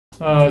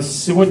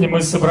Сегодня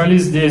мы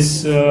собрались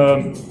здесь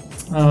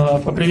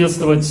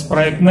поприветствовать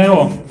проект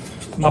NEO.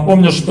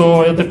 Напомню,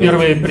 что это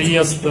первый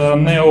приезд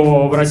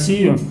NEO в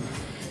Россию.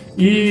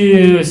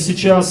 И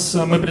сейчас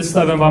мы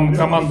представим вам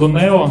команду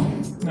NEO,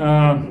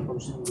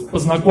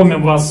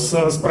 познакомим вас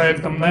с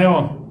проектом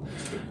NEO,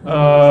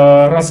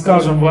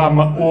 расскажем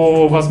вам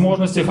о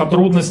возможностях, о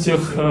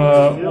трудностях,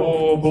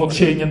 о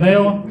блокчейне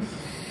NEO.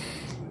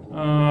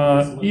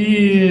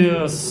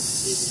 И,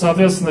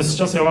 соответственно,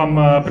 сейчас я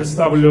вам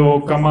представлю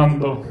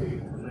команду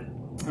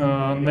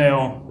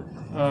NEO.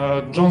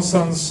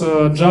 Джонсонс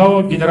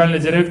Джао, генеральный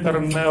директор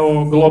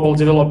NEO Global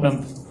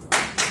Development.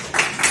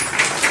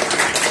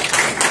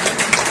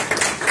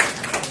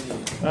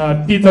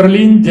 Питер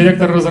Линь,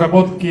 директор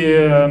разработки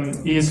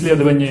и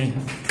исследований.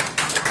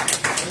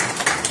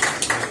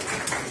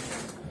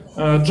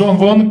 Джон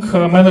Вонг,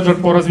 менеджер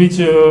по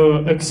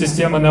развитию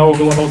экосистемы NEO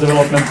Global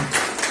Development.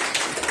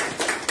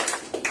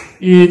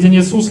 И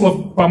Денис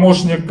Услов,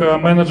 помощник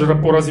менеджера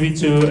по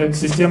развитию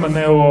экосистемы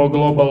NEO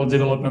Global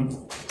Development.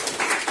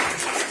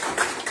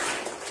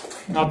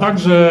 А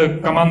также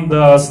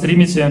команда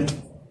Streamity.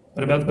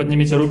 Ребята,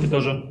 поднимите руки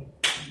тоже.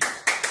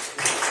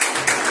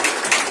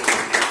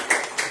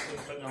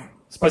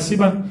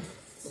 Спасибо.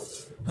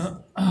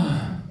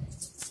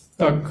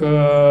 Так,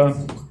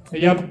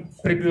 я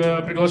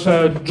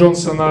приглашаю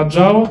Джонсона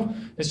Джао.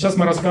 Сейчас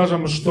мы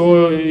расскажем,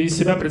 что из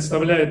себя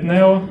представляет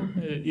NEO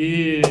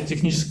и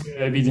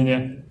техническое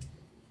видение.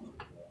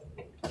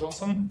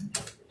 Джонсон.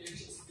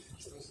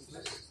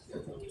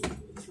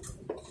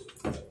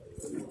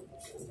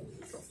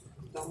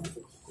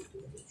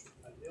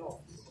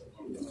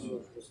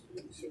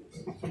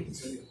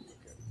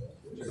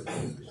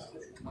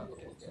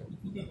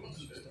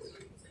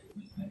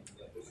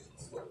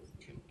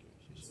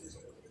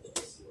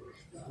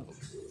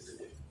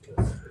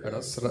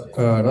 Раз.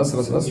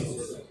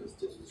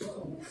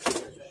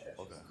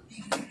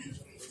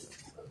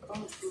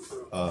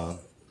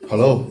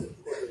 Hello.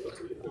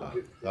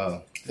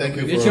 Thank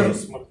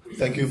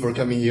you for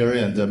coming here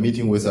and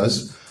meeting with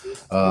us.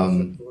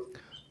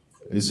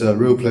 It's a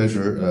real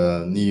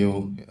pleasure.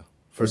 NEO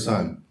first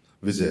time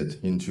visit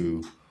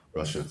into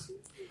Russia.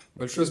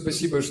 Большое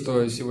спасибо,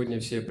 что сегодня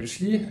все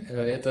пришли.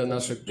 Это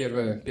наш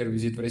первый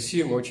визит в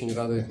Россию. Мы очень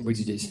рады быть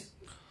здесь.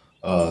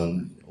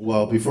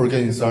 Well, before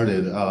getting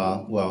started,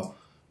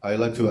 I'd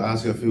like to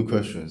ask a few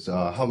questions.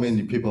 How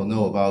many people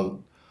know about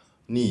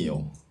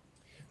NEO?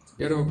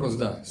 Первый вопрос,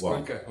 да.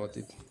 Сколько?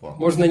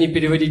 Можно не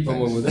переводить,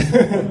 по-моему, да?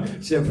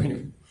 Все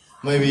поняли.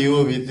 Maybe you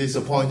will be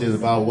disappointed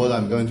about what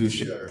I'm going to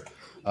share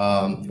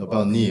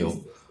about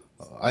NEO.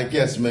 I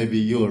guess maybe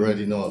you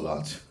already know a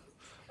lot.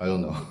 I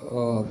don't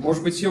know.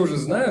 Может быть, все уже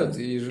знают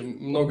и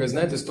многое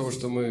знают из того,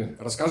 что мы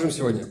расскажем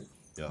сегодня.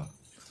 Yeah.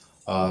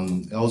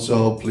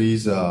 Also,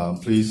 please,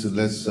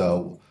 let's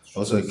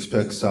also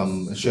expect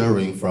some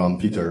sharing from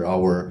Peter,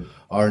 our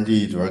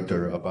R&D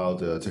director,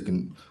 about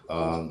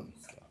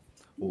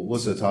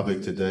what's the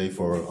topic today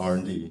for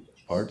R&D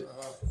part?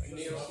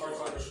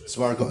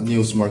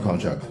 NEO smart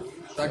contract.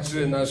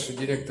 Также наш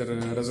директор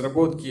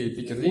разработки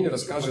Питер Линь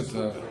расскажет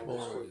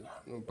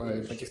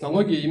по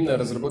технологии именно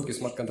разработки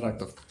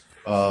смарт-контрактов.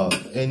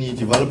 Any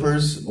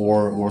developers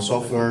or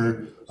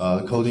software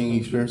coding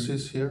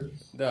experiences here?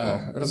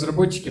 Да,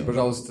 разработчики,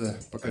 пожалуйста,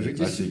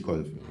 покажитесь. I see quite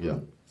a few. Yeah,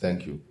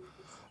 thank you.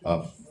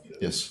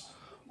 Yes.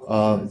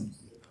 A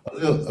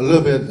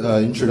little bit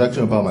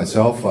introduction about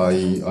myself.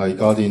 I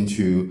got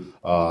into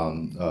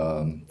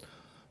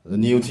the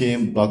NEO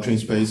team, blockchain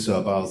space,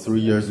 about 3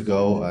 years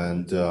ago,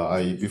 and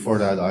before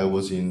that I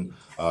was in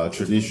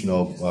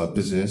traditional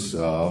business,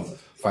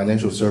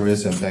 financial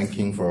service and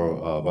banking for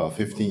about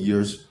 15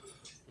 years.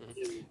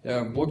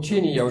 В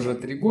блокчейне я уже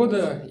 3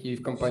 года, и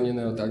в компании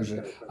NEO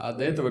также. А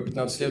до этого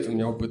 15 лет у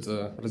меня опыт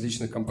в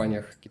различных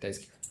компаниях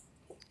китайских.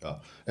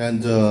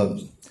 And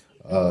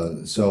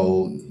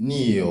so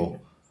NEO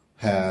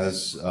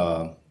has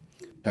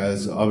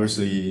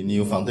obviously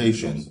NEO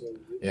Foundation,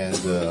 and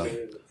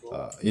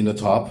in the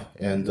top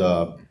and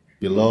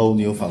below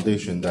NEO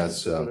Foundation,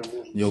 that's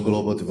NEO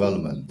Global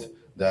Development.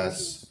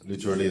 That's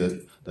literally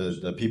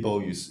the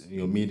people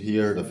you meet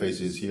here, the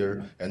faces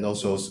here, and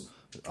also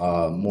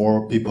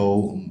more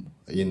people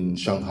in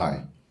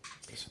Shanghai.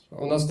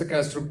 У нас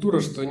такая структура,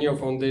 что NEO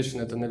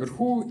Foundation это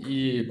наверху,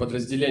 и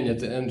подразделение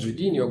это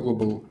NGD, NEO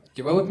Global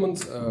Development,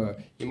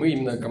 и мы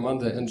именно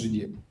команда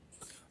NGD.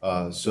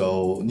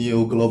 So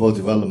NEO Global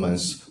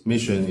Development's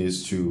mission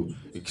is to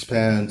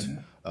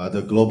expand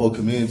the global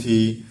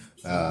community,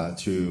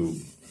 to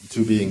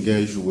be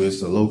engaged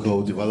with the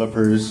local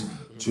developers,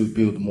 to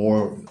build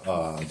more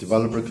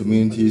developer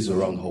communities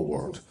around the whole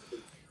world.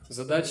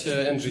 Задача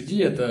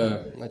NGD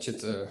это,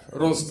 значит,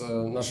 рост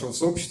нашего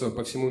сообщества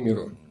по всему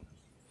миру.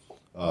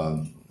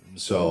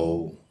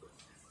 So,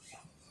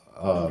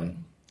 I'm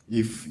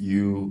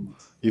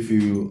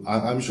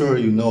sure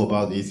you know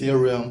about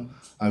Ethereum.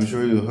 I'm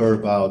sure you heard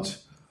about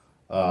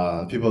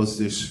people's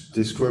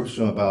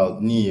description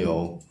about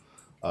NEO.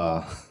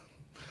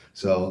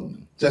 So,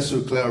 just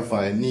to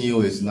clarify,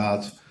 NEO is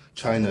not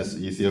China's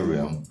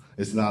Ethereum.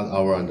 It's not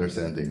our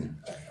understanding.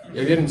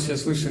 Я уверен, все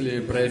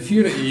слышали про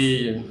эфир,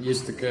 и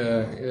есть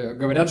такая...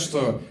 Говорят,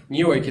 что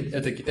NEO —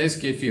 это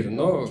китайский эфир,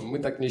 но мы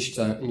так не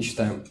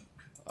считаем.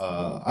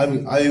 I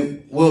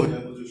will be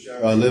able to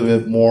share a little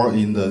bit more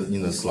in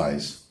the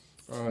slides.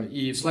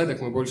 И в слайдах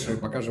мы больше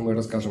покажем и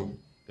расскажем.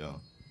 Yeah.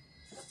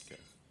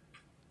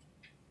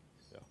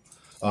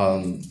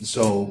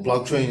 So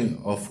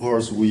blockchain, of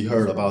course, we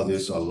heard about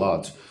this a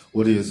lot.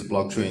 What is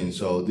blockchain?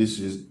 So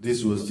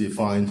this was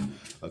defined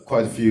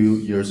quite a few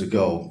years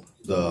ago.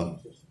 The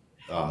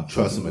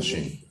trust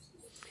machine.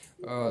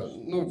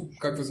 Ну,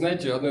 как вы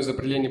знаете, одно из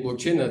определений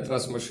блокчейна —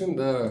 trust machine,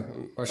 да,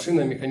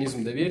 машина,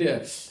 механизм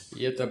доверия,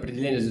 и это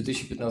определение с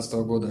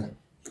 2015 года.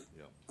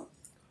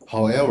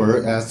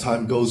 However, as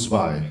time goes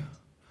by,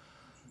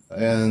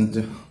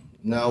 and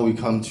now we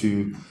come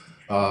to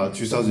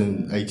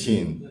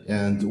 2018,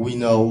 and we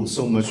know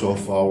so much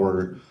of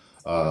our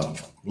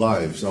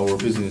lives, our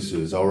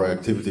businesses, our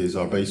activities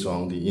are based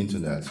on the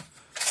internet,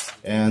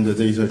 and the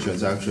data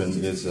transaction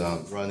is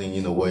running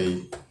in a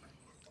way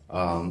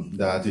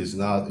that is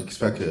not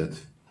expected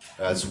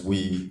as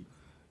we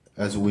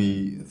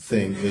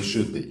think it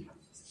should be.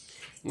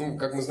 Ну,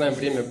 как мы знаем,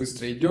 время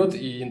быстро идет,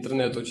 и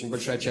интернет очень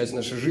большая часть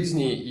нашей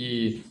жизни,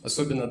 и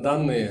особенно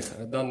данные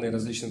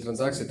различные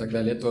транзакции и так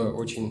далее, это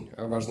очень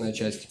важная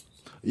часть.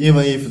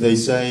 Even if they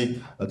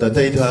say the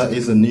data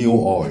is a new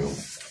oil.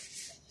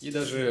 И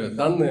даже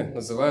данные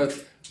называют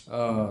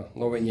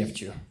новой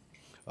нефтью.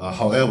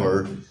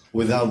 However,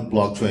 without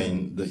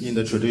blockchain, in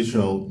the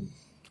traditional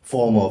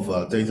form of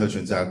data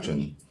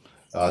transaction,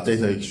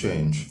 data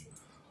exchange,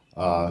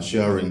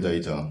 sharing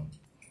data,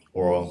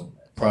 or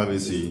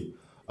privacy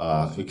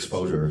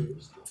exposure,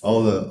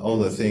 all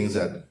the things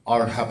that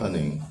are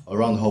happening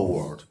around the whole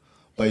world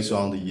based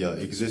on the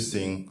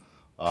existing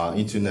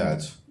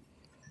internet,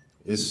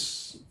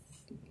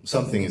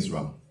 something is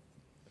wrong.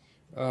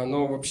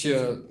 Но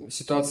вообще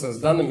ситуация с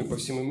данными по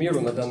всему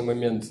миру на данный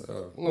момент,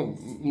 ну,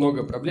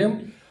 много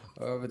проблем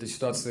в этой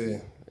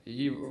ситуации,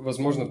 и,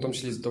 возможно, в том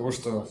числе из-за того,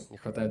 что не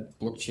хватает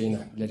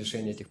блокчейна для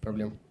решения этих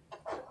проблем.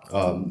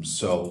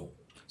 So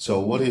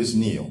what is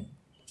NEO?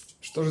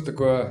 Что же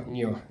такое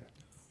NEO?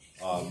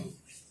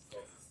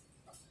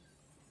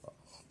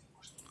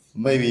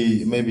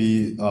 Maybe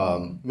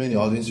many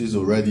audiences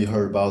already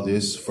heard about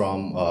this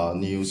from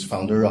NEO's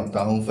founder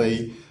Da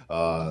Hongfei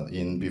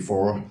in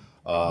before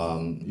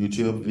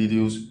YouTube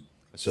videos.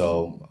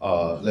 So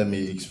let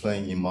me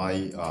explain in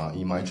my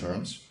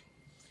terms.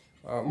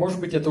 Может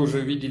быть, это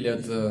уже видели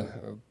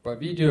по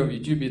видео в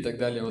YouTube и так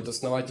далее от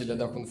основателя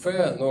Да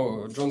Хунфея,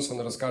 но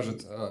Джонсон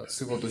расскажет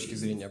с его точки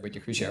зрения об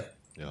этих вещах.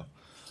 Yeah.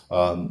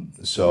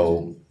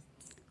 So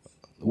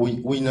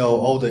we know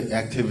all the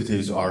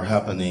activities are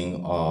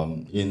happening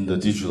in the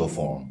digital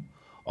form,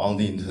 on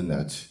the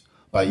internet,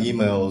 by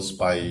emails,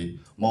 by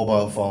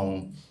mobile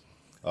phone,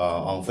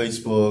 on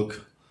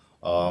Facebook,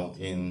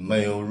 in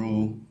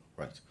Mail.ru,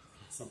 right?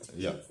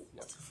 Yeah.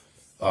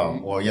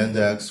 Or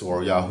Yandex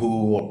or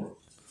Yahoo.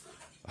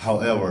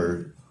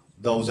 However,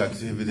 those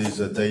activities,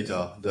 the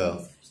data,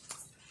 the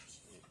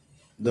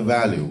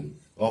value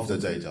of the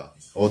data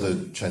or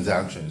the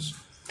transactions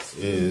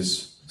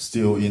is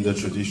still in the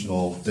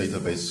traditional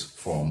database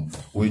form,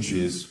 which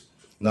is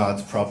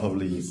not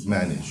properly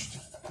managed.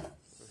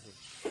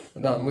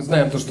 Да, мы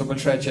знаем то, что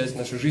большая часть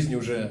нашей жизни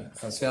уже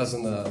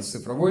связана с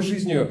цифровой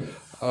жизнью,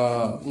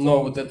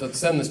 но вот эта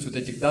ценность вот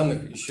этих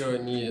данных еще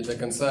не до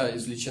конца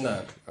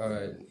извлечена,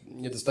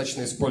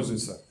 недостаточно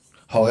используется.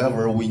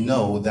 However, we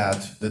know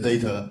that the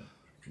data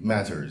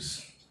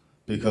matters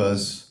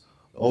because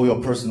all your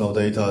personal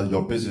data,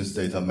 your business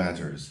data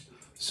matters.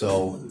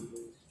 So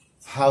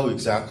how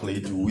exactly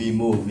do we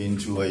move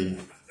into a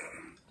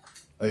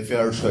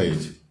fair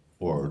trade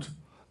world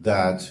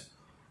that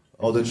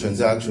all the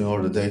transaction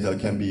or the data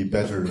can be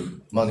better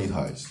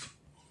monetized?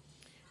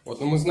 Вот,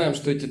 но мы знаем,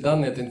 что эти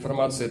данные, эта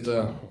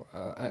информация,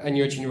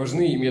 они очень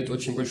важны и имеют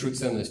очень большую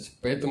ценность.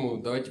 Поэтому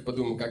давайте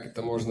подумаем, как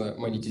это можно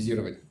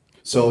монетизировать.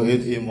 So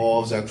it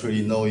involves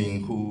actually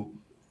knowing who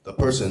the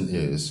person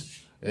is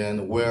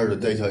and where the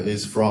data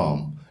is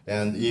from,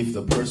 and if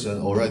the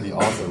person already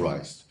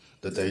authorized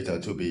the data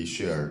to be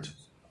shared.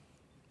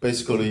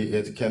 Basically,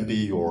 it can be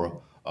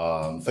your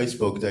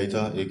Facebook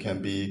data, it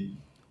can be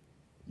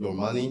your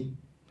money.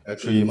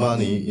 Actually,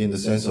 money in the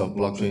sense of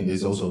blockchain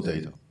is also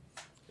data.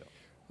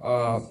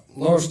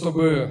 Но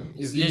чтобы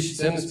извлечь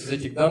ценность из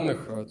этих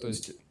данных, то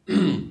есть,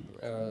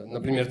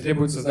 например,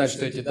 требуется знать,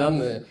 что эти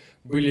данные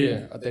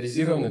были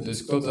авторизированы, то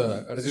есть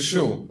кто-то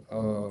разрешил,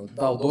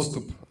 дал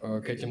доступ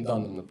к этим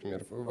данным,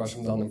 например,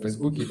 вашим данным в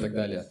Фейсбуке и так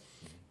далее.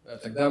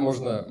 Тогда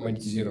можно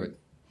монетизировать.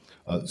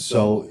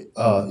 So,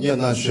 in a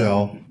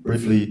nutshell,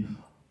 briefly,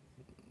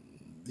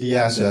 the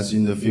assets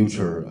in the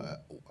future,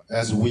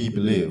 as we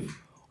believe,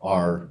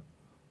 are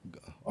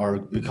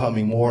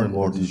becoming more and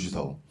more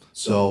digital.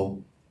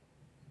 So,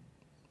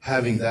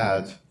 having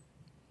that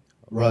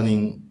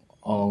running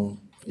on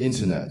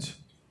internet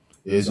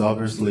is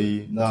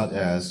obviously not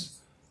as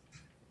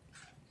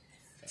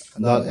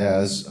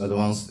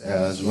advanced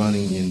as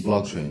running in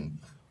blockchain,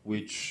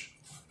 which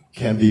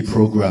can be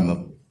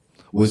programmed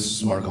with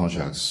smart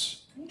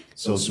contracts.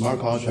 So smart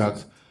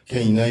contract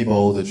can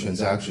enable the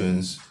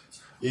transactions,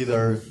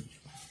 either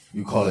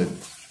you call it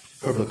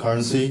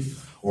cryptocurrency,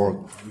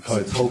 or you call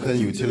it token,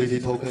 utility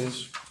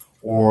tokens,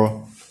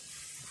 or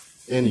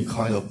any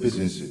kind of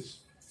businesses.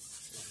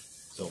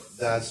 So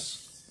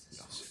that's...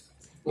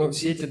 Но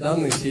все эти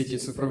данные, все эти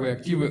цифровые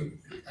активы,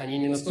 они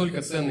не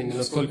настолько ценны, не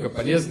настолько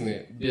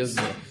полезны без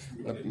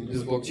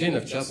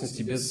блокчейна, в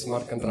частности, без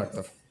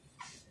смарт-контрактов.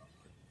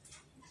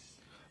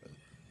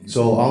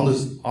 So on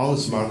the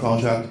smart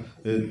contract,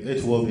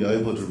 it will be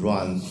able to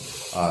run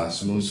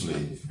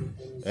smoothly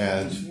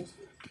and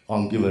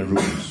on given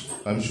rules.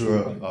 I'm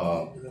sure.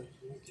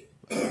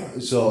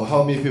 So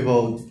how many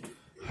people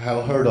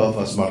have heard of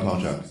a smart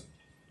contract?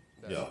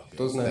 Yeah.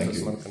 Кто знает о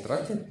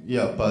смарт-контрактах?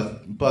 Yeah,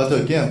 but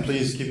again,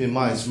 please keep in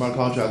mind, smart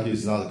contract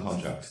is not a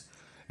contract,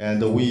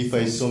 and we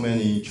face so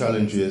many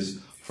challenges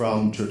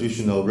from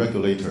traditional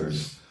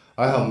regulators.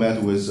 I have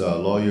met with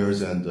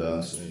lawyers and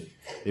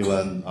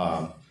even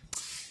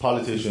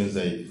politicians.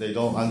 They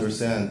don't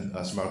understand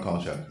a smart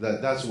contract.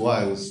 That's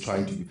why I was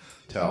trying to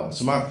tell.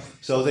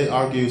 So they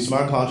argue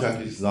smart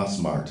contract is not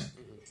smart.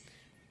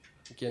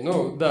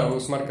 Ну да, у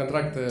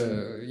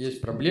смарт-контракта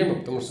есть проблемы,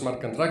 потому что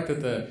смарт-контракт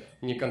это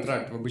не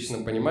контракт в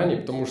обычном понимании,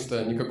 потому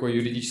что никакой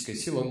юридической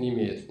силы он не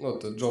имеет. Ну,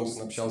 вот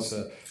Джонсон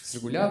общался с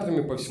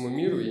регуляторами по всему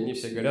миру, и они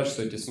все говорят,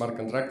 что эти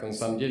смарт-контракты на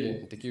самом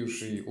деле такие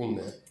уж и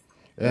умные.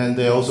 And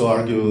they also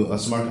argue a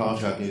smart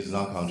contract is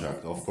not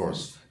contract. Of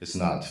course, it's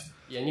not.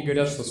 И они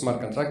говорят, что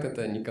смарт-контракт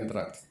это не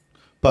контракт.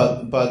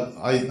 But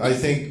I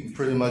think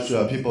pretty much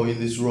people in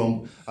this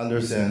room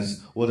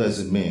understands what does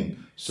it mean.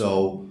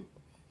 So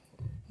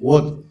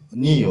what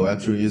NEO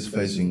actually is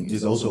facing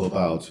is also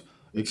about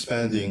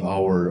expanding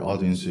our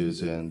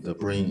audiences and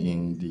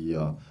bringing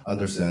the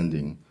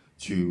understanding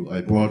to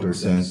a broader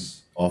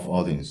sense of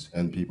audience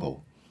and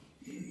people.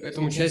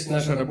 Поэтому часть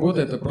нашей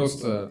работы это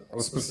просто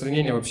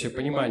распространение вообще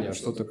понимания,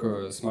 что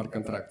такое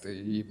смарт-контракты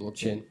и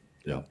блокчейн.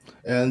 Yeah,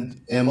 and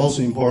most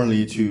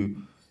importantly to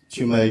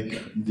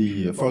make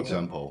the, for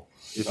example,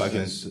 if I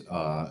can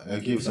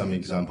give some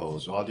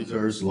examples,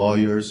 auditors,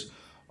 lawyers,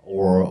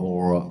 or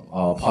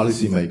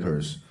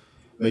policymakers,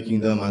 making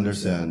them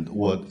understand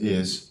what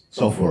is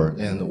software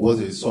and what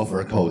is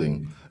software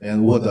coding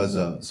and what does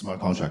a smart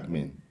contract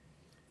mean.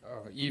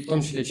 И в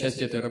том числе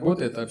часть этой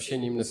работы это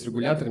общение именно с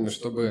регуляторами,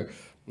 чтобы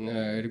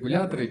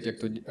регуляторы, те,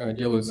 кто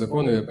делают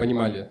законы,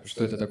 понимали,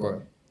 что это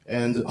такое.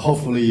 And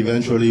hopefully,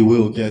 eventually,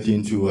 we'll get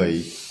into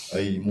a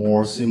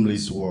more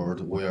seamless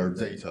world where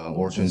data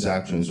or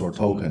transactions or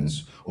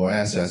tokens or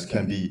assets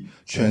can be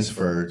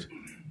transferred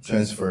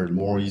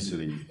more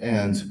easily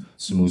and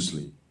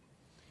smoothly.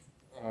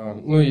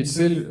 Ну и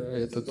цель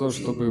это то,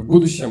 чтобы в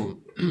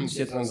будущем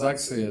все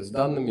транзакции с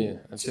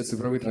данными, все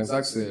цифровые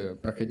транзакции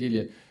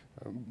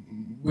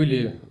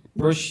были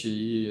проще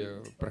и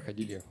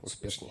проходили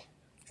успешнее.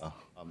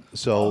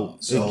 So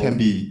it can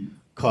be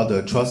called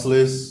a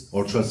trustless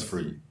or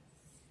trust-free.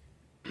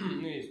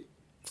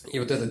 И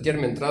вот этот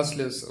термин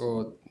trustless,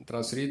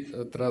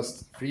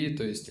 trust-free,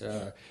 то есть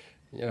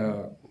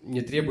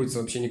не требуется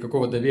вообще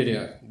никакого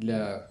доверия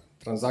для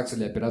транзакций,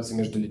 для операций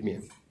между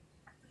людьми.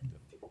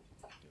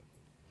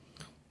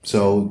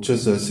 So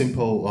just a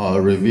simple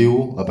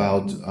review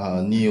about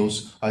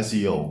NEO's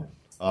ICO.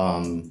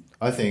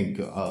 I think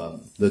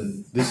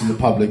this is the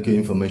public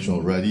information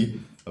already.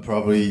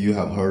 Probably you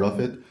have heard of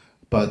it,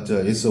 but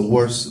it's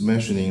worth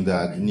mentioning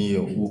that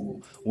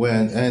NEO,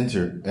 when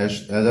entered at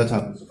that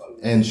time,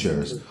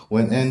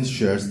 when End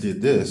Shares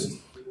did this,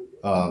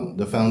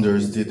 the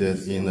founders did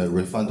it in a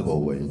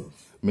refundable way,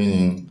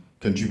 meaning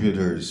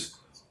contributors,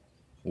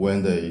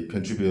 when they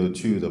contribute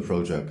to the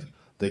project,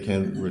 they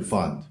can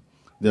refund.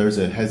 There's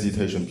a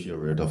hesitation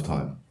period of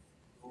time.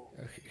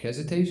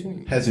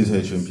 Hesitation?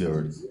 Hesitation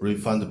period,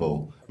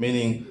 refundable,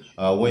 meaning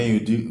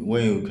when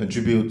you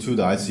contribute to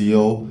the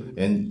ICO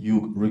and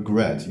you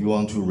regret, you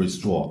want to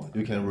withdraw,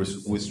 you can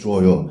withdraw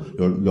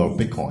your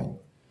Bitcoin.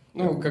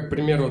 Ну, как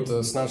пример вот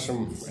с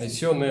нашим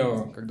ICO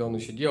NEO, когда он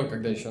еще делал,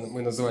 когда еще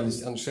мы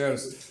назывались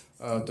Unshares,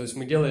 то есть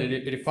мы делали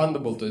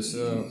refundable, то есть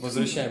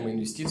возвращаемые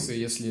инвестиции,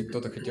 если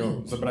кто-то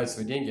хотел забрать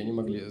свои деньги, они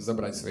могли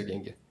забрать свои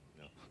деньги.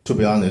 To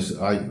be honest,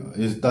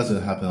 it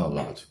doesn't happen a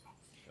lot.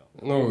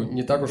 Ну,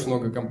 не так уж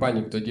много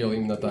компаний, кто делал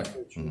именно так.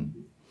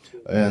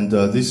 And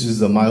this is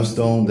the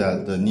milestone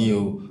that the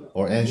NEO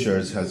or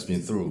Enshares has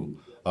been through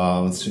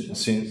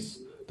since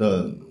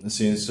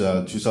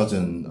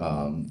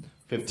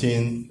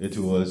 2015. It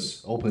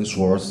was open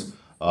source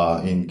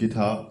in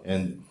GitHub,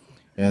 and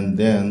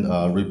then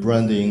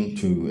rebranding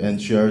to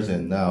Enshares,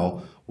 and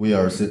now we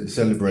are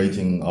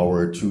celebrating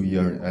our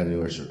 2-year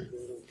anniversary.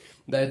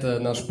 Да, это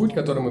наш путь,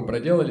 который мы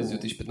проделали с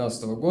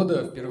 2015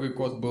 года. Впервые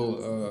код был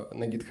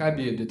на GitHub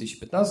в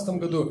 2015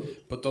 году,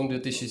 потом в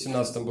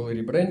 2017 был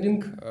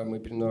ребрендинг, мы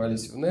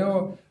переименовались в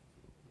NEO.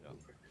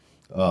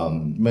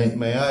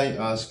 May I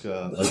ask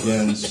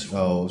again,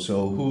 so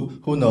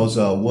who knows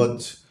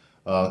what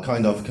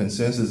kind of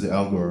consensus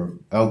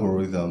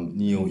algorithm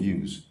NEO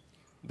use?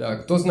 Да,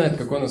 кто знает,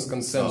 какой у нас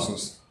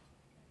консенсус?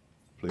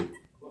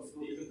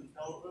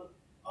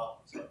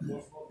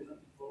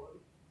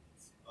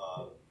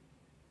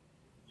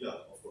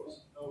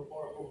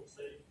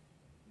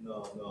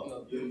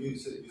 you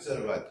said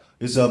it right.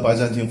 It's a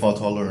Byzantine fault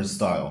tolerance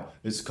style.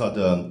 It's called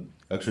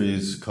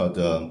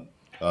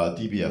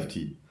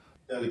DBFT,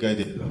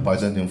 delegated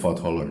Byzantine fault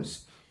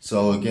tolerance.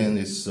 So again,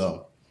 it's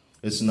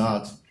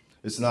not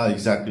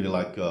exactly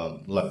like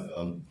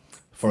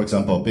for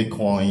example,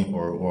 Bitcoin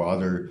or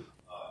other.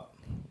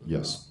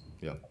 Yes,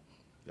 yeah.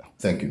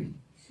 Thank you.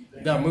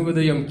 Да, мы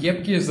выдаем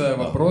кепки за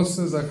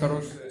вопросы, за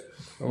хорошие.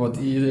 Вот,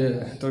 и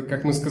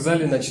как мы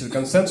сказали, значит,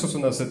 консенсус у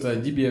нас это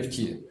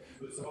DBFT.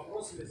 За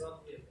вопрос или за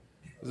ответ?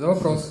 За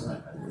вопрос.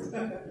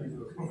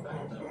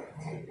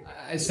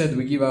 I said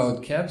we give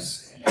out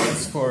caps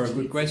for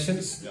good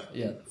questions.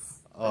 Yeah.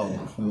 Oh,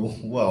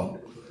 well,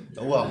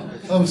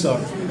 I'm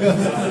sorry.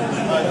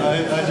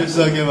 I just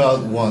give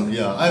out one.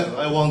 Yeah,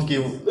 I won't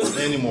give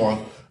any more.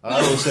 I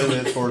will save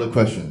it for the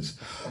questions.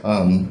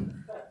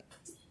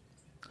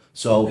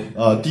 So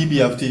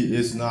DBFT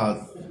is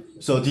not.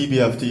 So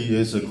DBFT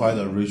is quite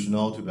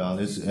original, to be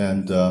honest,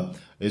 and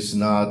it's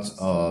not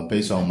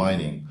based on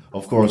mining.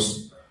 Of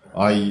course,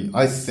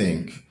 I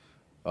think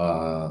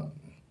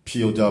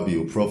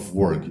POW, proof of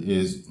work,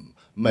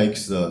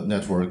 makes the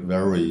network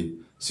very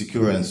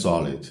secure and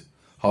solid.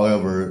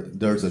 However,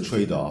 there's a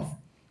trade-off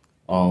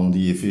on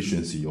the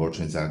efficiency or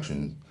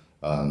transaction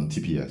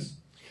TPS.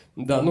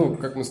 Да, ну,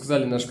 как мы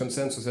сказали, наш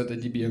консенсус это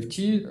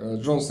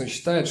DBFT. Джонсон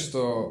считает,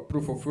 что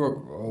Proof of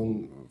Work,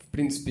 он, в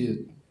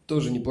принципе,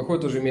 тоже неплохой,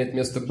 тоже имеет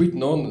место быть,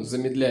 но он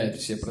замедляет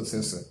все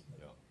процессы.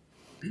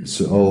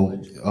 So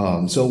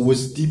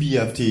with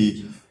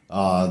DBFT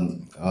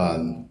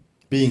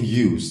being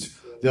used,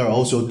 there are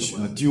also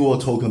a dual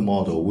token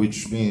model,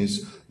 which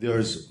means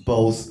there's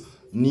both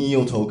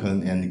NEO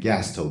token and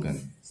gas token.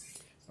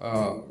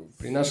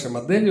 При нашей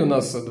модели у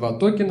нас два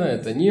токена,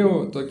 это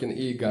NEO токен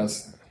и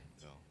gas.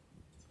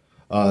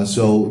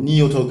 So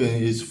NEO token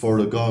is for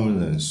the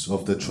governance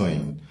of the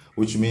chain,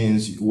 which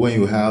means when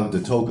you have the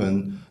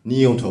token,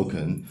 NEO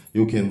token,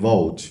 you can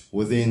vote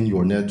within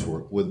your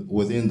network,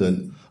 within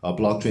the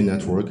blockchain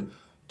network,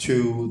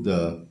 to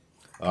the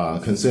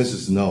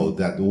consensus node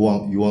that you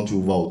want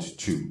to vote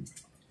to.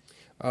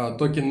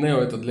 Токен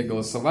NEO это для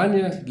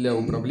голосования, для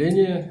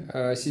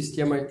управления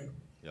системой.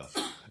 Yeah.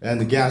 And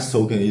the gas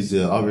token is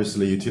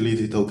obviously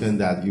utility token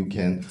that you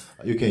can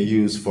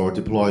use for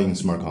deploying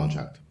smart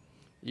contract.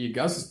 И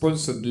газ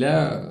используется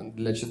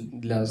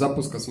для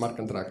запуска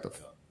смарт-контрактов.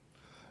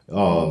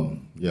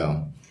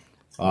 Yeah.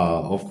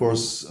 Of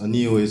course,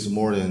 NEO is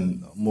more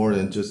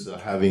than just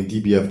having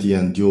DBFT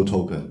and dual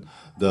token.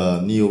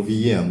 The NEO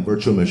VM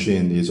virtual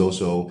machine is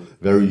also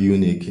very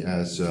unique,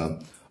 as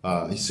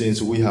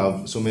since we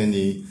have so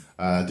many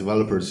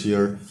developers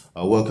here.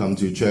 Welcome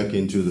to check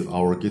into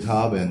our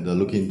GitHub and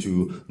look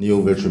into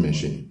NEO virtual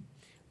machine.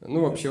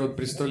 Ну, вообще, вот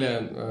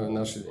представляем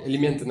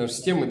элементы нашей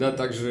системы, да,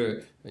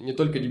 также не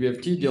только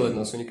DBFT делает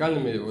нас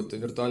уникальными, вот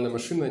виртуальная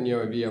машина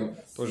NEO VM,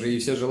 тоже и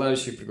все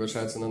желающие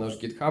приглашаются на наш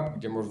GitHub,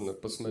 где можно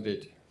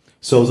посмотреть.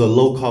 So the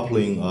low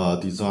coupling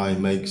design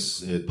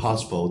makes it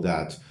possible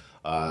that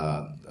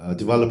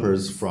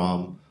developers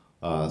from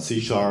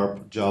C#,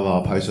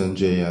 Java, Python,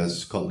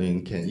 JS,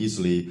 Kotlin can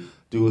easily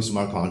do a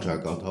smart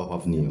contract on top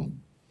of NEO.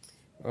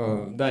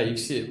 Да, и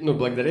все, ну,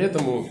 благодаря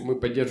этому мы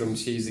поддерживаем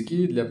все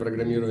языки для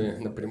программирования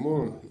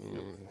напрямую,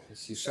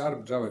 C#,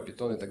 Java,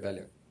 Python и так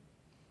далее.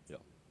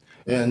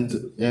 And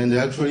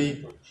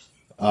actually,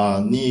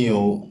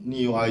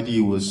 NEO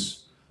ID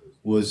was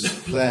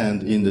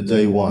planned in the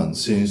day one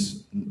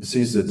since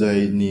the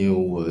day NEO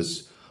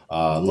was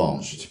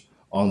launched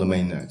on the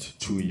mainnet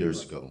 2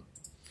 years ago.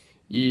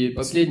 И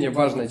последняя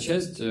важная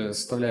часть,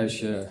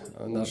 составляющая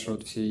нашей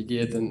вот всей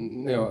идеи, это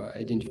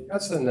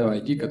NEO-идентификация,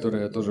 NEO-ID,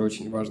 которая тоже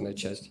очень важная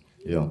часть.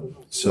 Yeah.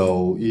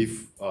 So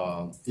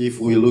if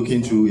we look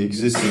into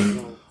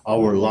existing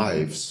our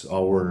lives,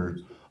 our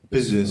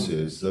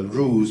businesses, the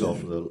rules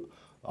of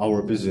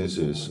our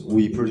businesses,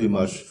 we pretty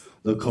much,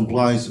 the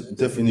compliance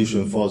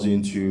definition falls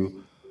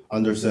into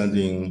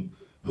understanding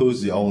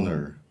who's the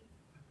owner,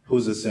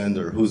 who's the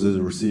sender, who's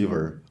the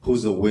receiver,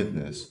 who's the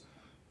witness.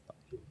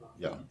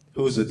 Yeah.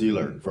 Who's the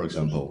dealer, for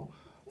example,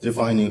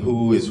 defining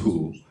who is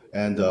who,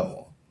 and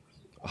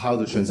how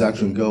the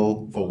transaction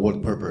go for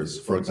what purpose,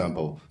 for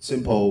example,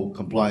 simple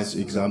compliance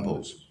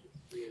examples.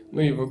 Ну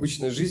и в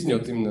обычной жизни,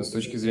 вот именно с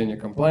точки зрения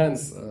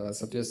compliance,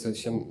 соответствия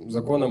всем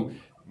законам,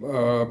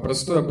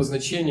 простое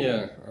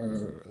обозначение,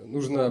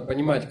 нужно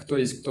понимать, кто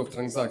есть кто в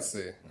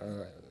транзакции,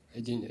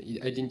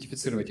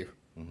 идентифицировать их.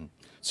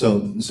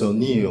 So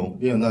NEO,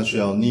 in a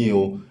nutshell,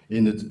 NEO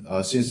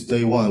since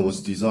day one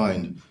was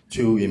designed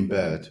to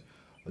embed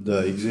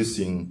the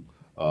existing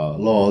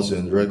laws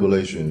and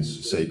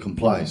regulations, say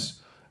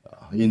compliance,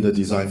 in the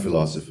design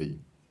philosophy.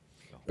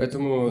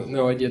 Поэтому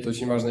NEO-ID это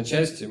очень важная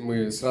часть.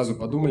 Мы сразу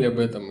подумали об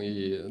этом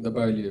и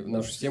добавили в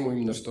нашу систему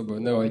именно, чтобы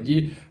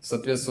NEO-ID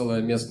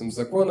соответствовало местным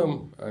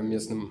законам,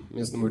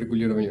 местному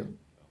регулированию.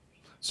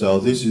 So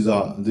this is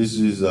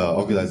a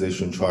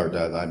organization chart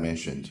that I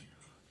mentioned.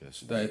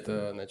 Yes. Да,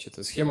 это, значит,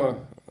 схема,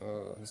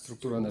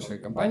 структура нашей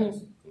компании.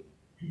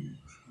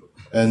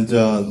 And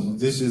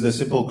this is a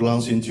simple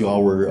glance into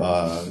our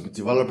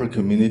developer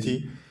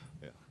community.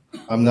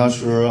 I'm not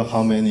sure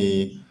how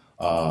many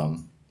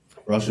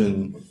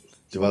Russian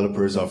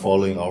developers are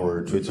following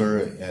our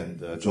Twitter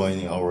and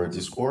joining our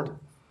Discord.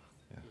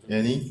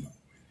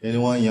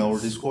 Anyone in our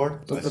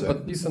Discord? Кто-то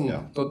подписан,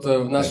 кто-то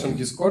в нашем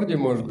Дискорде,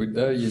 может быть,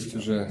 да, есть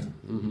уже.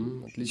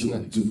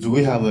 Отлично. Do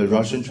we have a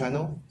Russian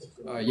channel?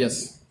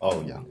 Yes.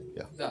 Oh, yeah.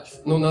 Да.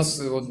 Ну, у нас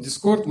вот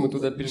Discord, мы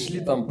туда перешли,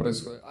 там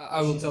происходит.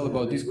 I will tell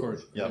about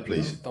Discord. Yeah,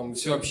 please. Там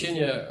все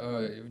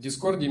общение в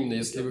Discord именно,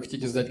 если вы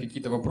хотите задать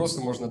какие-то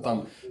вопросы, можно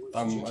там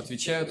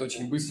отвечают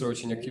очень быстро,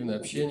 очень активное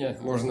общение.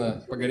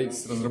 Можно поговорить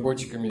с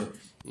разработчиками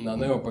на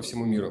NEO по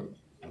всему миру.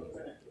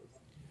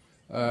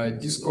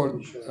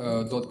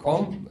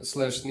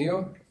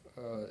 discord.com/neo,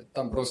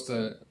 там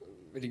просто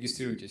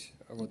регистрируйтесь.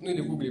 Вот. Ну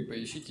или в Гугле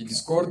поищите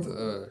Discord,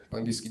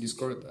 по-английски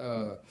Discord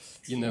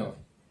и NEO.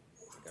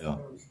 Yeah.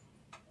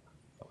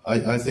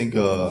 I think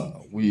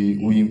we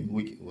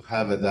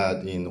have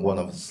that in one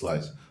of the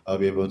slides. I'll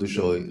be able to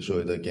show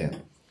it again.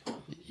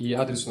 И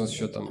адрес у нас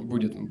еще там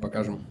будет, мы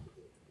покажем.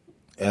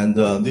 And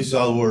this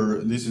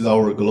is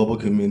our global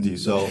community.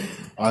 So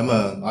I'm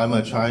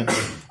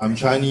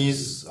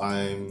Chinese.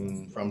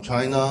 I'm from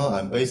China.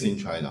 I'm based in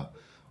China,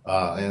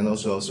 and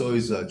also so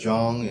is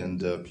John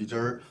and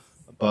Peter.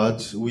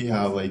 But we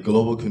have a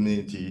global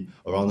community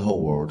around the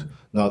whole world,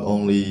 not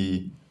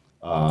only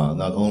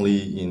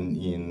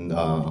in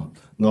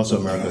North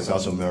America,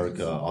 South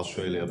America,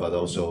 Australia, but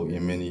also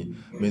in many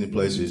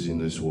places in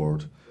this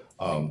world.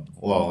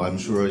 Well, I'm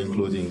sure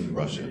including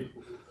Russia.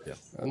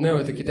 NEO —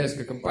 это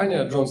китайская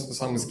компания, Джонсон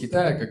сам из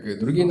Китая, как и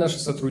другие наши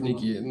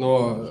сотрудники,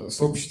 но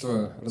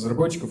сообщество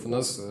разработчиков у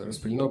нас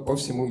распределено по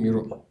всему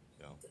миру.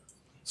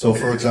 So,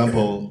 for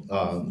example,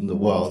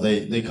 well,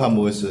 they come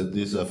with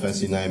this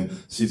fancy name,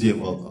 City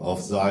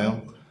of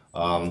Zion,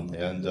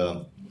 and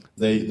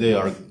they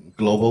are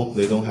global.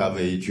 They don't have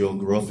a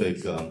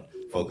geographic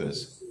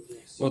focus.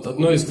 Вот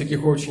одно из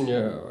таких очень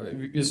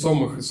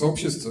весомых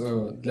сообществ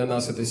для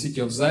нас — это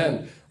City of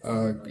Zion.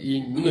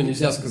 И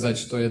нельзя сказать,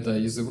 что это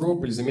из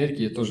Европы или из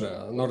Америки, тоже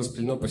оно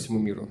распределено по всему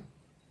миру.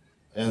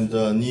 And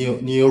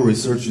NEO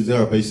Research, they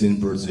are based in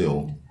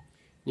Brazil.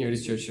 NEO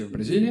Research в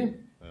Бразилии.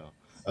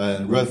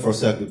 And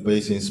Red4Sec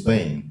based in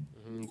Spain.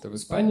 Это в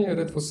Испании,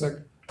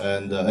 Red4Sec.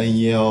 And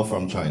NEO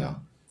from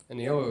China.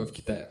 NEO в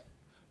Китае.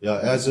 Yeah,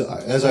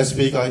 as I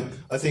speak, I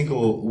think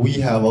we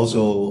have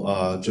also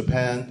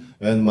Japan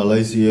and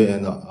Malaysia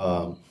and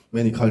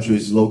many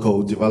countries'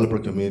 local developer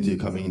community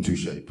coming into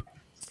shape.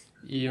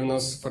 И у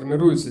нас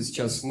формируются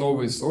сейчас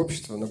новые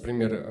сообщества,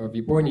 например, в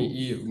Японии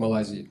и в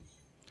Малайзии.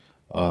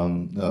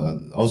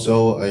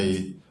 Also,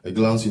 a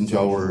glance into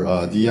our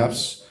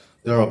DApps.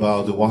 There are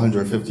about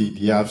 150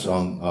 DApps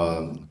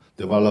on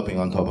developing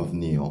on top of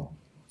NEO.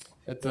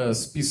 Это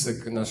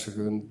список наших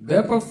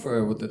депов,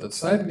 вот этот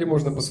сайт, где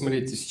можно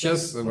посмотреть. И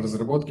сейчас в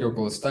разработке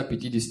около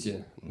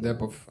 150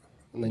 депов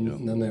на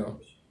NEO.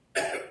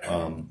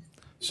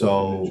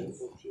 So,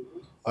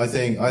 I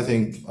think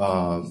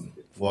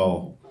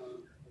well,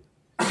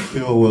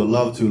 people will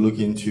love to look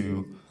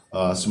into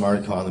smart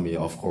economy,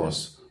 of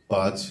course,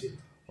 but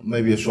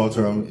maybe a short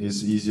term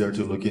is easier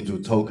to look into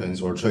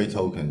tokens or trade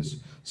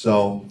tokens.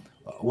 So,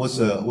 what's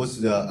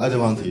the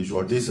advantage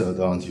or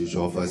disadvantage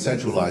of a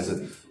centralized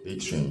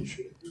exchange?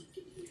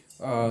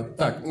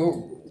 Так,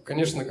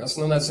 конечно,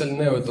 основная цель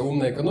NEO — это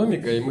умная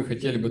экономика, и мы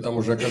хотели бы там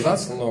уже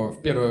оказаться, но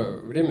в первое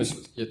время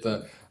все-таки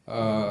это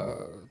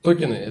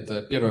токены,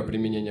 это первое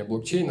применение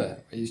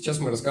блокчейна, и сейчас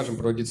мы расскажем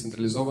про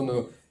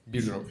децентрализованную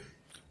биржу.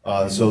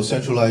 So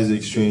centralized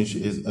exchange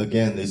is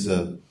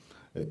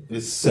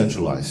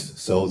centralized.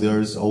 So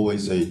there's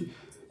always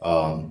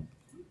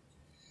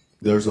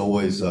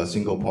a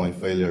single point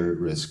failure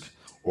risk,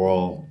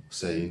 or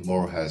say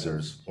moral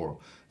hazards, or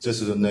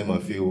just to name a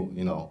few,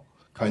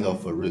 kind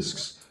of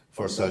risks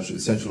for such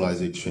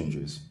centralized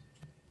exchanges.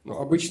 Но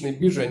обычные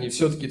биржи, они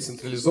все-таки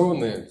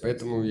централизованные,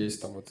 поэтому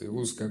есть там вот и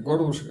узкое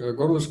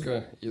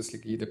горлышко, если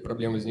какие-то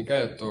проблемы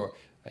возникают, то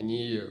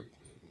они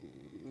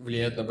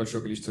влияют на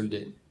большое количество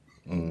людей.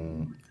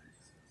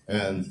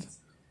 And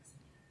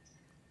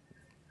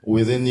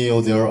within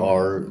NEO, there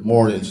are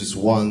more than just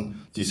one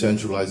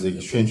decentralized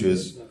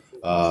exchanges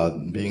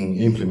being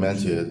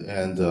implemented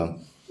and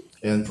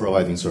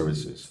providing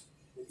services.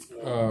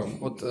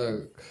 Вот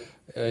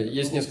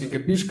есть несколько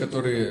бирж,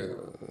 которые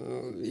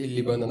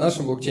либо на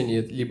нашем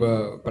блокчейне,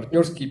 либо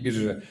партнерские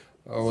биржи.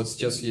 Вот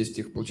сейчас есть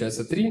их,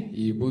 получается, 3,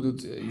 и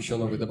будут еще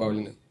новые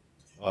добавлены.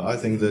 I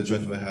think the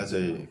gentleman has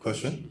a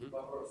question.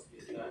 Вопрос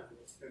есть, да.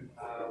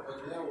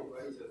 Вот NEO вы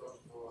говорите о том,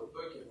 что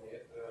токены —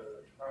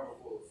 это право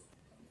голоса.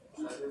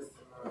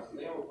 Соответственно,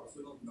 NEO, по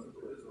сути,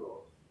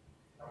 централизован.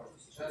 Потому что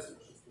сейчас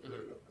большинство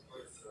токенов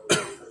находится в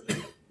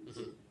создании.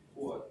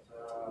 Вот.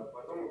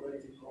 Потом вы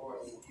говорите про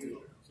биржи.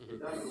 В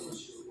данном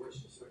случае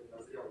очень сегодня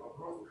назрел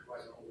вопрос,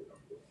 буквально утром.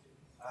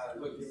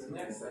 Токены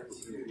NEX, они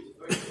секьюрити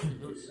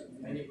токены,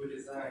 они были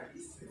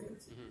зарегистрированы.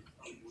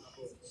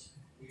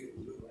 И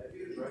на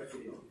биржу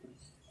аффилированы.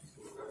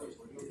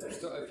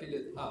 Что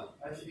аффилиат?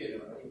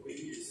 Аффилированы. Они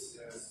появились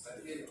с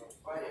аффилированным в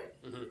паре.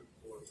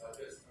 Вот,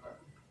 соответственно,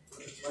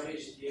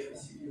 противоречит ли это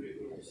секьюрити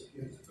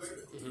токену,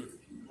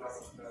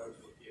 потому что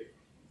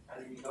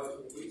они не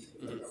должны быть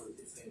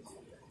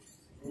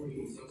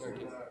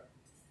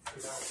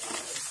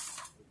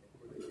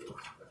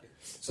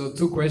So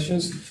two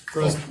questions.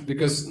 First,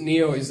 because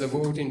NEO is a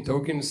voting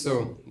token,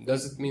 so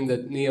does it mean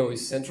that NEO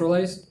is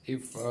centralized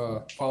if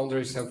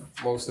founders have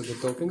most of the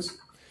tokens?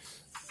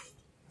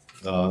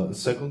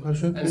 Second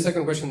question? And the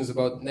second question is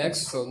about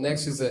Next. So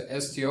Next is a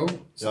STO,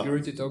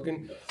 security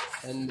token,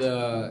 and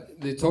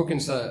the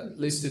tokens are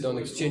listed on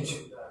exchange,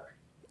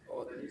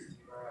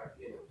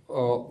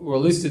 were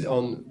listed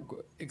on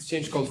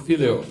exchange called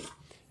Filio,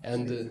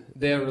 and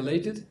they are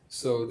related.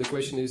 So the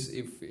question is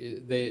if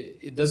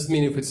it doesn't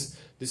mean if it's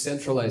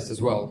decentralized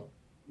as well.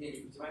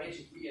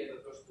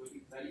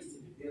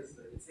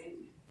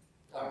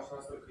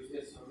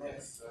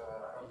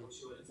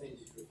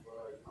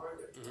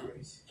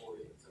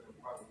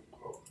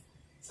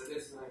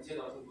 Соответственно, те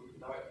должны будут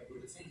давать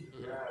какую-то лицензию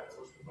для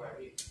того, чтобы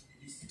они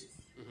листились.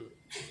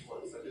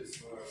 Вот,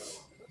 соответственно,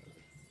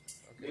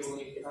 либо у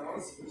них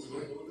информация,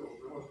 сегодня утром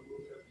уже можно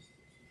будет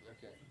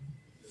расписать.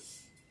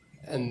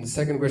 And the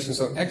second question,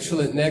 so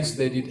actually Next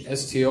they did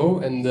STO,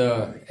 and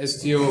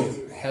STO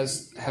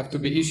have to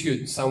be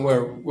issued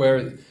somewhere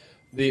where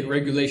the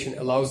regulation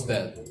allows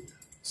that.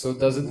 So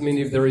does it mean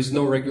if there is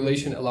no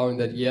regulation allowing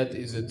that yet,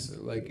 is it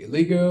like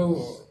illegal?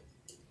 Or?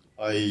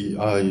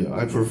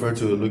 I prefer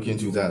to look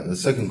into that. The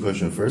second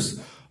question first.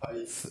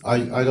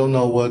 I don't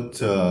know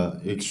what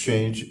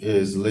exchange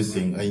is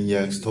listing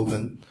NEX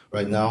token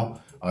right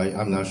now.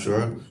 I'm not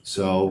sure.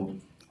 So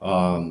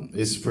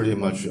it's pretty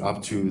much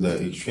up to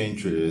the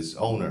exchange's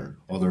owner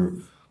or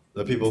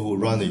the people who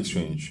run the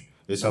exchange.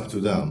 It's up to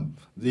them.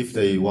 If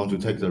they want to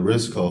take the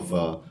risk of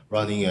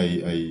running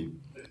a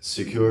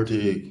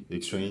security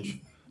exchange,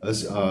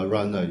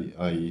 run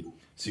a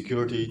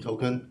security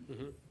token,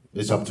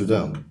 it's up to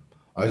them.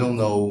 I don't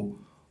know.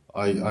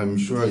 I'm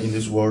sure in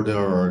this world there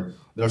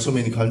are so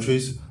many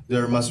countries.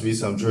 There must be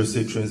some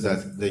jurisdictions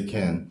that they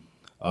can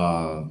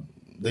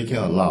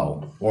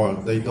allow, or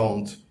they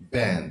don't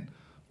ban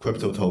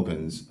crypto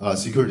tokens,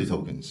 security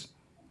tokens.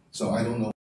 So I don't know.